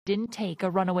didn't take a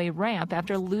runaway ramp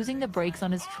after losing the brakes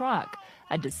on his truck,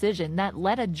 a decision that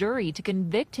led a jury to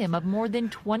convict him of more than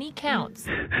 20 counts.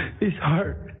 It's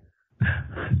hard.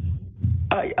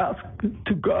 I asked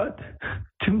to God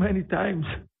too many times,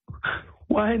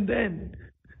 why and then?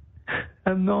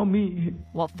 And not me.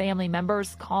 While family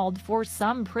members called for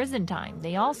some prison time,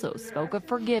 they also spoke of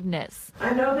forgiveness.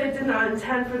 I know they did not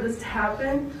intend for this to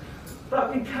happen,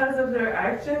 but because of their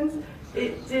actions,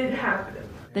 it did happen.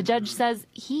 The judge says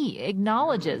he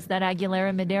acknowledges that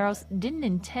Aguilera Medeiros didn't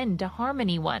intend to harm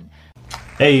anyone.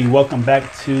 Hey, welcome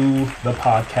back to the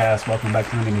podcast. Welcome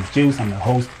back. My name is Juice. I'm the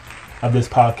host of this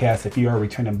podcast. If you are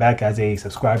returning back as a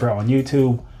subscriber on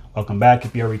YouTube, welcome back.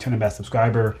 If you're a returning back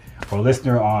subscriber or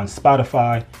listener on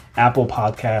Spotify, Apple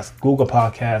Podcasts, Google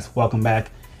Podcasts, welcome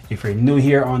back. If you're new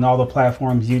here on all the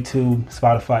platforms, YouTube,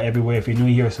 Spotify, everywhere. If you're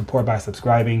new here, support by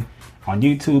subscribing on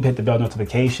YouTube, hit the bell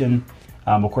notification.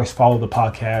 Of course, follow the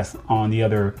podcast on the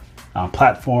other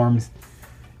platforms,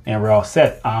 and we're all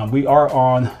set. We are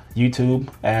on YouTube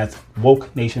as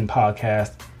Woke Nation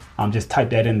Podcast. Just type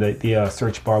that in the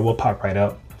search bar, will pop right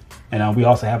up. And we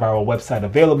also have our website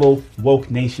available,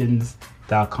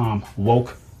 wokenations.com,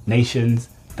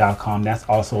 wokenations.com. That's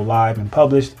also live and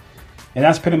published. And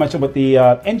that's pretty much about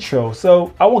the intro.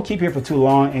 So I won't keep you here for too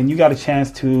long, and you got a chance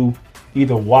to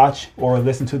either watch or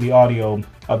listen to the audio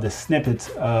of the snippets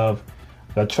of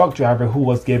the truck driver who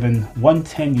was given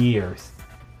 110 years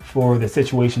for the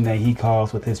situation that he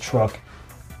caused with his truck.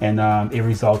 And it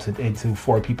resulted into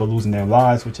 4 people losing their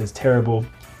lives, which is terrible.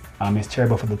 It's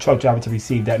terrible for the truck driver to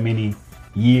receive that many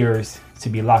years to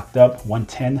be locked up,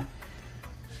 110.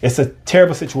 It's a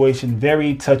terrible situation,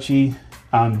 very touchy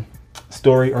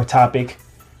story or topic.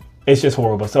 It's just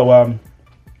horrible. So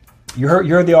you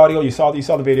heard the audio, you saw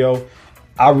the video.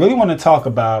 I really want to talk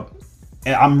about,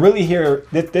 and I'm really here,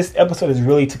 this episode is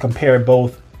really to compare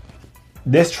both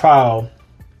this trial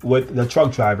with the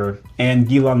truck driver and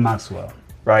Ghislaine Maxwell,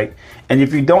 right? And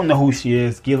if you don't know who she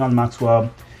is, Ghislaine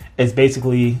Maxwell is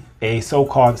basically a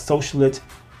so-called socialite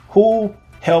who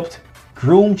helped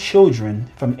groom children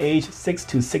from age 6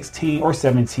 to 16 or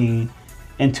 17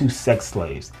 into sex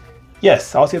slaves.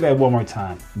 Yes, I'll say that one more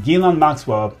time. Ghislaine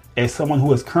Maxwell is someone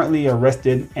who is currently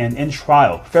arrested and in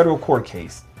trial, federal court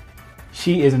case.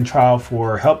 She is in trial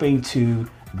for helping to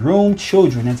groom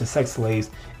children into sex slaves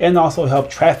and also help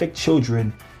traffic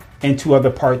children into other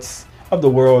parts of the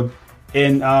world.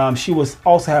 And she was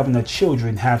also having the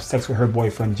children have sex with her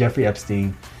boyfriend, Jeffrey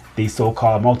Epstein, the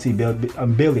so-called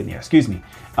multi-billionaire.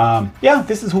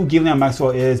 This is who Ghislaine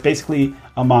Maxwell is. Basically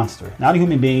a monster, not a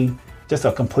human being, just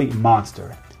a complete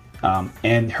monster.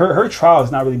 And her trial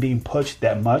is not really being pushed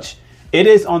that much. It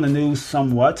is on the news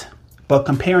somewhat, but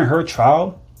comparing her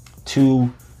trial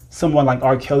to someone like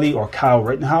R. Kelly or Kyle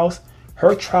Rittenhouse,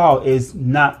 her trial is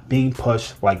not being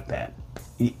pushed like that.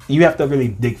 You have to really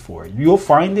dig for it. You'll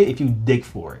find it if you dig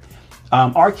for it.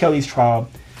 R. Kelly's trial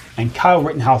and Kyle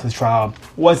Rittenhouse's trial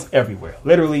was everywhere.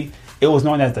 Literally, it was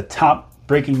known as the top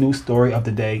breaking news story of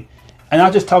the day. And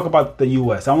I'll just talk about the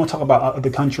U.S. I won't talk about other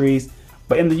countries,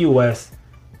 but in the U.S.,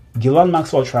 Ghislaine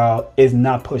Maxwell trial is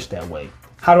not pushed that way.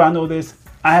 How do I know this?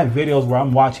 I have videos where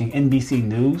I'm watching NBC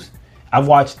News. I've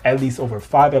watched at least over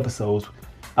 5 episodes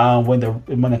when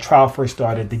the trial first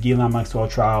started, the Ghislaine Maxwell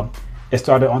trial. It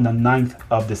started on the 9th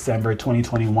of December,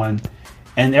 2021.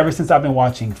 And ever since I've been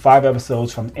watching 5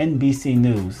 episodes from NBC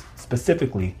News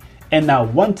specifically, and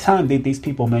not one time did these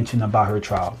people mention about her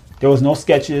trial. There was no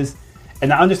sketches.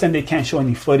 And I understand they can't show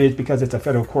any footage because it's a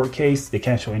federal court case. They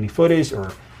can't show any footage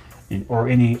or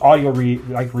any audio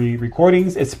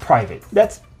recordings. It's private.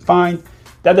 That's fine.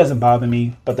 That doesn't bother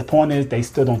me. But the point is, they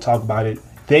still don't talk about it.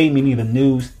 They, meaning the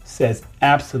news, says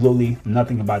absolutely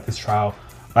nothing about this trial,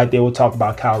 like they will talk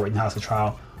about Kyle Rittenhouse's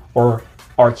trial or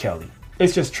R. Kelly.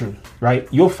 It's just true, right?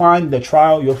 You'll find the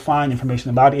trial, you'll find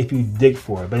information about it if you dig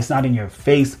for it, but it's not in your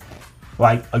face.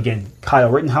 Like, again,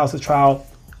 Kyle Rittenhouse's trial,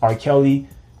 R. Kelly,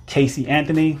 Casey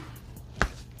Anthony.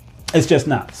 It's just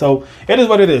not. So it is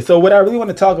what it is. So what I really want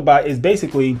to talk about is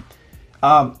basically,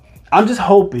 I'm just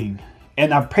hoping,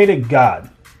 and I pray to God,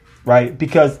 right?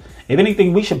 Because if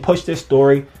anything, we should push this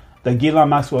story, the Ghislaine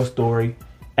Maxwell story,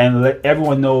 and let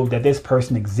everyone know that this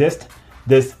person exists.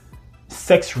 This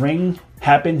sex ring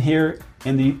happened here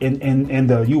in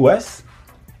the U.S.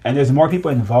 and there's more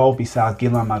people involved besides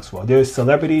Ghislaine Maxwell. There's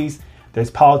celebrities, there's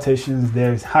politicians,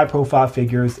 there's high-profile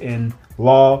figures in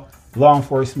law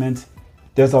enforcement.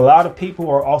 There's a lot of people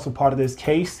who are also part of this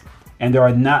case, and they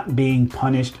are not being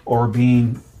punished or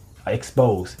being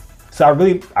exposed. So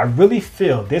I really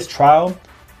feel this trial,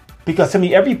 because to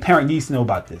me, every parent needs to know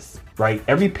about this, right?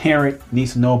 Every parent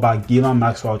needs to know about Ghislaine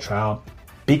Maxwell trial,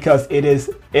 because it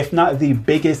is, if not the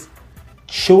biggest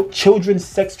children's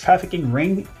sex trafficking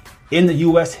ring in the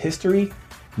U.S. history,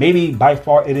 maybe by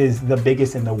far it is the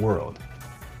biggest in the world.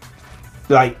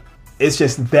 Like, it's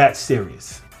just that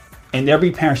serious. And every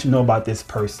parent should know about this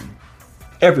person.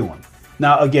 Everyone.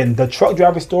 Now, again, the truck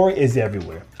driver story is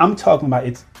everywhere. I'm talking about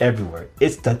it's everywhere.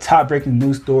 It's the top breaking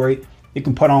news story. You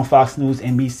can put on Fox News,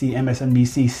 NBC,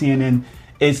 MSNBC, CNN.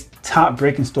 It's top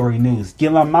breaking story news.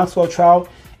 Ghislaine Maxwell trial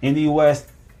in the U.S.,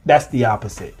 that's the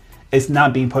opposite. It's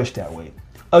not being pushed that way.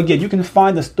 Again, you can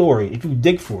find the story. If you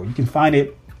dig for it, you can find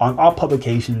it on all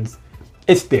publications.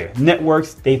 It's there.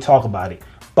 Networks, they talk about it,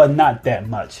 but not that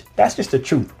much. That's just the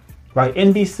truth, right?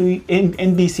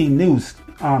 NBC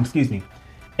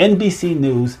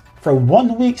News, for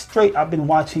 1 week straight, I've been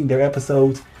watching their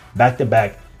episodes back to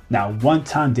back. Not one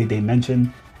time did they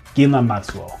mention Ghislaine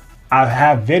Maxwell. I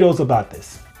have videos about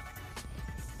this.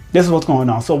 This is what's going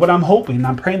on. So what I'm hoping, and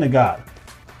I'm praying to God,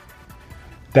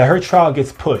 that her trial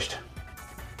gets pushed.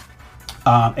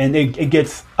 And it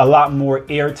gets a lot more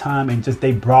airtime, and just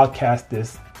they broadcast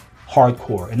this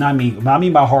hardcore. And I mean, when I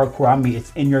mean by hardcore, I mean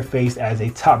it's in your face as a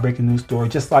top breaking news story,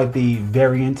 just like the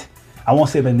variant. I won't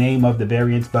say the name of the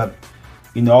variants, but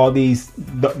you know, all these,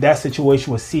 that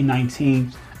situation with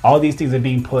C-19, all these things are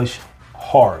being pushed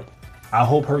hard. I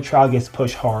hope her trial gets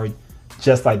pushed hard,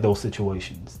 just like those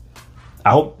situations.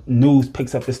 I hope news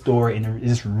picks up the story and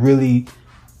just really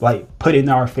like put it in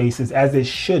our faces, as it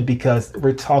should, because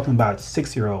we're talking about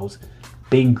 6-year-olds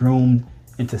being groomed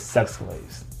into sex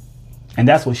slaves. And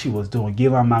that's what she was doing,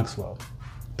 Ghislaine Maxwell.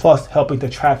 Plus helping to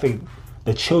traffic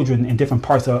the children in different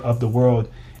parts of the world,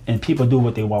 and people do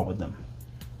what they want with them.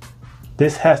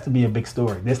 This has to be a big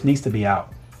story. This needs to be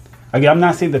out. Again, I'm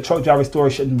not saying the truck driver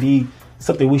story shouldn't be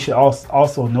something we should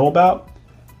also know about,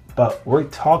 but we're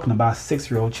talking about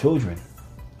 6-year-old children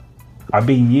are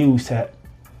being used to,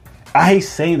 I hate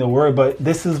saying the word, but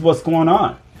this is what's going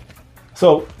on.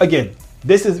 So again,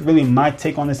 this is really my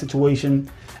take on the situation,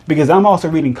 because I'm also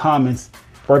reading comments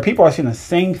where people are saying the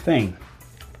same thing.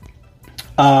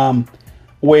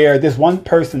 Where this one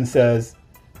person says,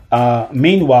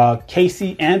 meanwhile,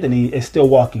 Casey Anthony is still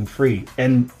walking free.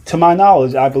 And to my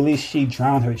knowledge, I believe she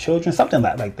drowned her children, something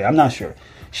like that. I'm not sure.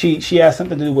 She has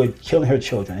something to do with killing her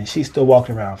children, and she's still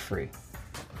walking around free.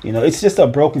 You know, it's just a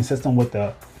broken system with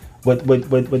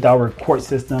our court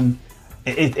system.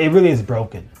 It really is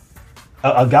broken.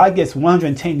 A guy gets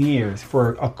 110 years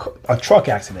for a truck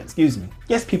accident. Excuse me.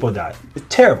 Yes, people died. It's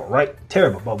terrible, right?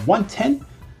 Terrible. But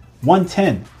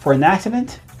 110 for an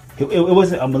accident? It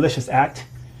wasn't a malicious act.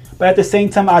 But at the same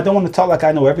time, I don't want to talk like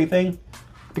I know everything,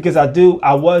 because I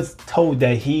was told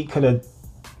that he could have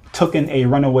taken a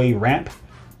runaway ramp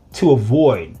to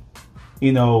avoid,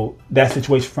 you know, that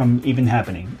situation from even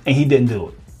happening, and he didn't do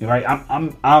it. Right?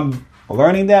 I'm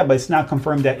learning that, but it's not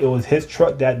confirmed that it was his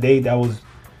truck that day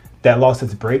that lost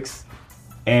its brakes.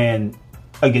 And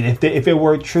again, if it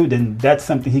were true, then that's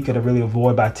something he could have really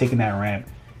avoided by taking that ramp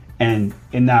and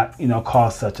not, you know,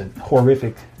 cause such a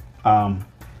horrific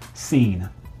scene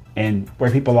and where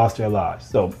people lost their lives.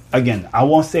 So again, I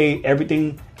won't say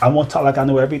everything. I won't talk like I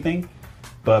know everything,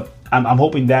 but I'm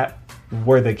hoping that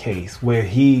were the case, where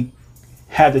he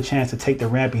had the chance to take the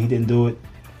ramp and he didn't do it,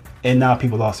 and now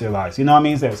people lost their lives. You know what I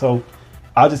mean? So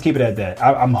I'll just keep it at that.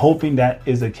 I'm hoping that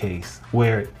is the case,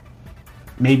 where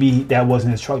maybe that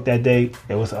wasn't his truck that day.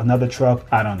 It was another truck.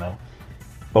 I don't know.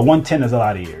 But 110 is a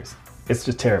lot of years. It's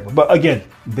just terrible. But again,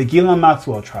 the Ghislaine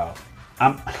Maxwell trial.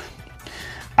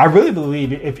 I really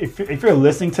believe if you're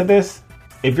listening to this,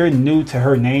 if you're new to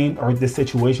her name or this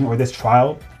situation or this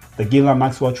trial, the Ghislaine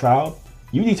Maxwell trial,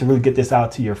 you need to really get this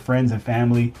out to your friends and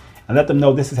family and let them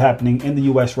know this is happening in the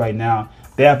U.S. right now.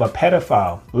 They have a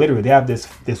pedophile. Literally, they have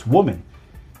this woman,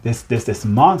 this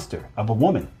monster of a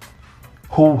woman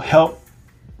who helped,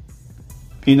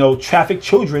 you know, traffic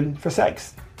children for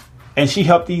sex. And she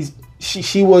helped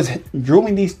she was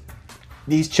grooming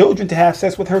these children to have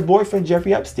sex with her boyfriend,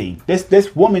 Jeffrey Epstein.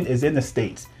 This woman is in the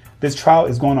States. This trial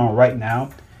is going on right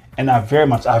now. And I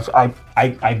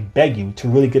beg you to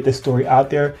really get this story out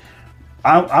there.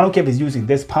 I don't care if it's using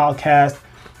this podcast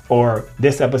or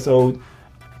this episode.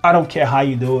 I don't care how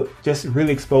you do it. Just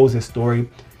really expose this story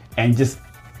and just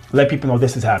let people know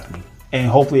this is happening. And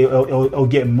hopefully it'll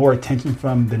get more attention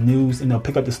from the news, and they'll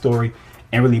pick up the story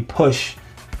and really push,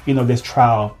 you know, this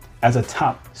trial as a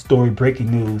top story, breaking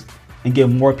news, and get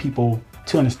more people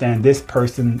to understand this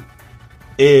person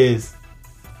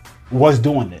was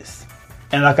doing this.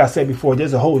 And like I said before,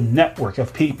 there's a whole network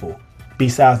of people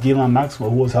besides Ghislaine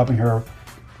Maxwell who was helping her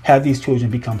have these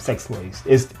children become sex slaves.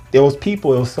 There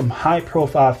was some high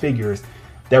profile figures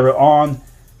that were on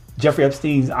Jeffrey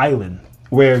Epstein's island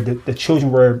where the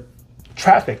children were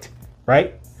trafficked,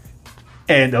 right?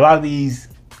 And a lot of these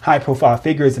high profile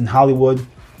figures in Hollywood,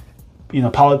 you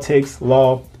know, politics,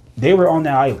 law, they were on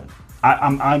the island.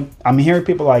 I'm hearing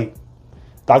people like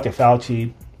Dr.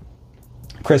 Fauci,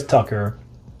 Chris Tucker,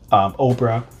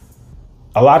 Oprah.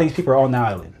 A lot of these people are on the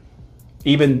island.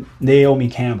 Even Naomi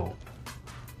Campbell,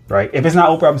 right? If it's not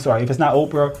Oprah, I'm sorry. If it's not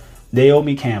Oprah,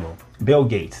 Naomi Campbell, Bill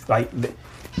Gates, like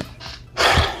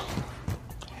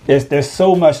there's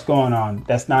so much going on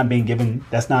that's not being given,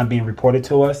 that's not being reported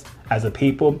to us as a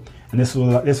people. And this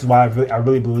is why I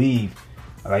really believe,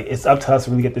 like, it's up to us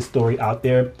to really get this story out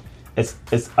there.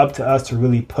 It's up to us to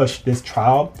really push this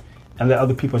trial and let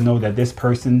other people know that this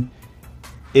person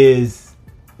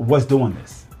was doing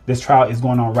this. This trial is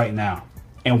going on right now.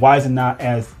 And why is it not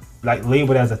as like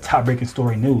labeled as a top breaking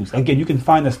story news? Again, you can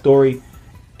find the story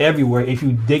everywhere if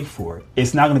you dig for it.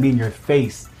 It's not going to be in your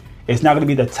face. It's not going to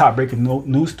be the top breaking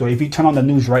news story. If you turn on the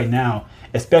news right now,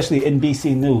 especially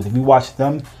NBC News, if you watch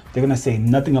them, they're going to say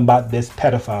nothing about this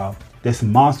pedophile, this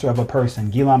monster of a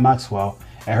person, Ghislaine Maxwell,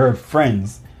 and her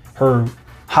friends, her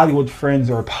Hollywood friends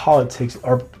or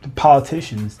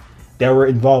politicians that were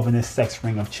involved in this sex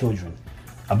ring of children.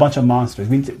 A bunch of monsters.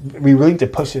 We really need to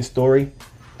push this story.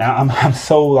 Now, I'm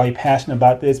so like passionate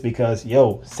about this because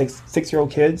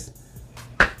six-year-old kids,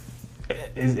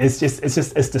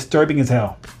 it's disturbing as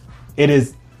hell. It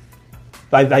is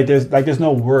like there's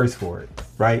no words for it,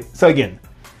 right? So again,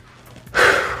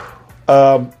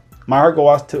 my heart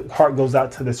goes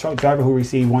out to this truck driver who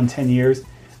received 110 years.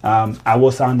 I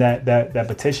will sign that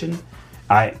petition.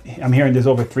 I'm hearing there's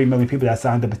over 3 million people that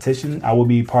signed the petition. I will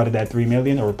be part of that 3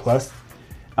 million or plus.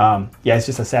 It's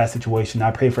just a sad situation.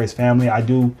 I pray for his family. I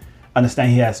do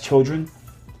understand he has children.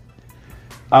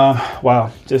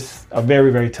 Wow, just a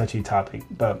very, very touchy topic.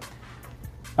 But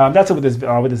that's it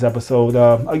with this episode.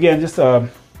 Again, just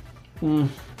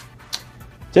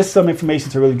some information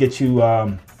to really get you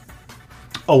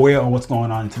aware of what's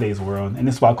going on in today's world. And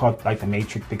this is why I call it like the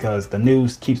Matrix, because the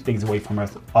news keeps things away from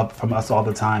us all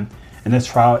the time. And this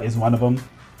trial is one of them.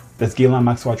 This Ghislaine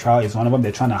Maxwell trial is one of them.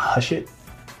 They're trying to hush it.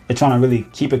 They're trying to really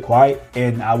keep it quiet,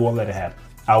 and I won't let it happen.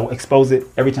 I will expose it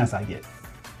every chance I get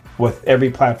with every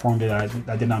platform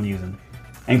that I'm using,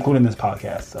 including this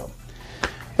podcast. So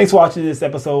thanks for watching this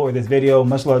episode or this video.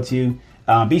 Much love to you.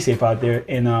 Be safe out there.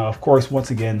 And of course, once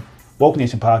again, Woke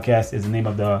Nation Podcast is the name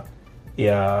of the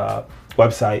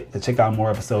website to check out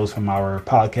more episodes from our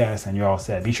podcast, and you're all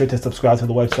set. Be sure to subscribe to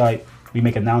the website. We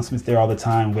make announcements there all the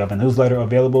time. We have a newsletter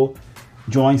available.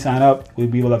 Join, sign up. We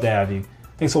would love to have you.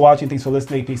 Thanks for watching. Thanks for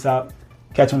listening. Peace out.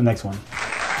 Catch you on the next one.